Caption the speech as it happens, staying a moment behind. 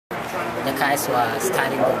the guys were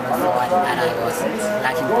starting to move forward and I was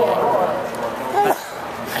lagging behind. But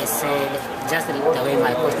I said, just the way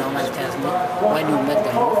my coach normally tells me, when you make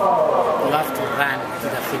the move, you have to run to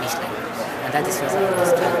the finish line. And that is what I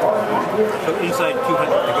was trying to do. So inside 200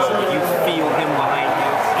 to go, did you feel him behind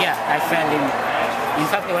you? Yeah, I felt him. In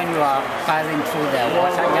fact, when you are passing through the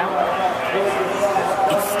water jump,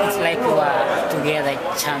 it's like you are together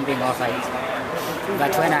jumping over it.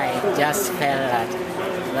 But when I just felt that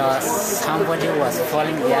somebody was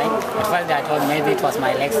falling behind, at first I thought maybe it was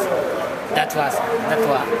my legs that were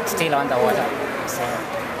still on the water. So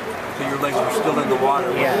your legs were still in the water?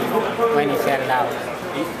 Yeah, when he fell down.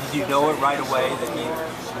 Did you know it right away that he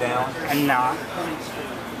was down? No.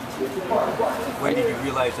 When did you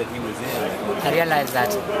realize that he was in? I realized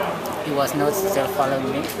that he was not still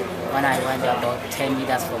following me. When I went about 10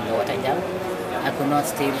 meters from the water jump, I could not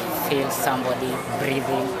still feel somebody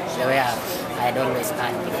breathing the way I had always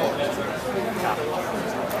had before.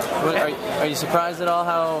 Well, are you surprised at all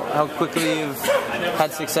how quickly you've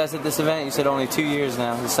had success at this event? You said only 2 years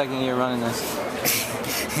now, the second year running this.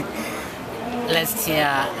 Last year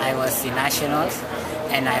I was in nationals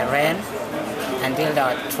and I ran until there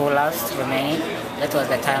were 2 laps remaining. That was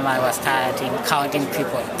the time I was starting counting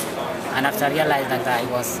people. And after I realized that I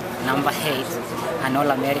was number 8 and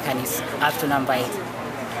All-American is up to number 8,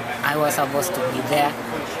 I was supposed to be there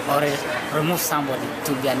or remove somebody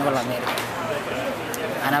to be an All-American.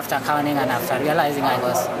 And after counting and after realizing I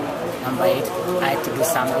was number 8, I had to do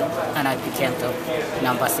something and I became top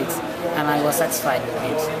number 6. And I was satisfied with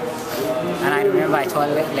it. And I remember I told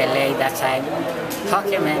Lele that time,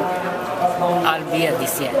 okay man, I'll be here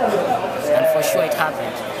this year. And for sure it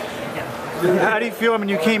happened. How do you feel? I mean,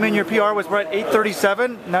 you came in, your PR was right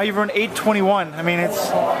 8:37. Now you've run 8:21. I mean, it's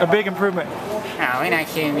a big improvement. When I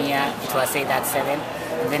came here, it was 8:07.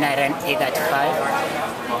 And then I ran 8:35.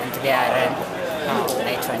 And today I ran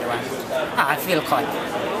 8:21. I feel confident.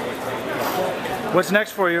 What's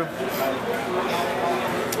next for you?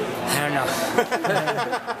 I don't know.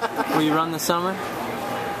 Will you run this summer?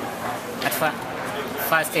 At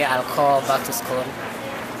first day I'll go back to school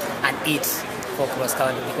and eat for cross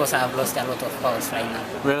country because I have lost a lot of pounds right now.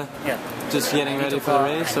 Really? Yeah. Just getting ready for the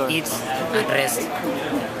race, or eat and rest.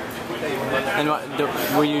 And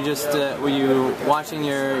were you just were you watching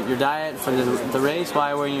your diet for the race?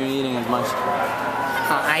 Why weren't you eating as much?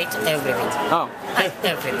 I ate everything. Oh. I ate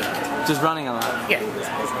everything. Just running a lot. Yeah.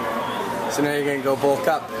 So now you're going to go bulk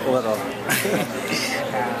up a little.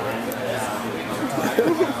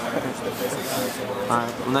 All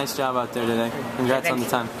right. Well, nice job out there today. Congrats on the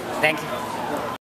time. Thank you.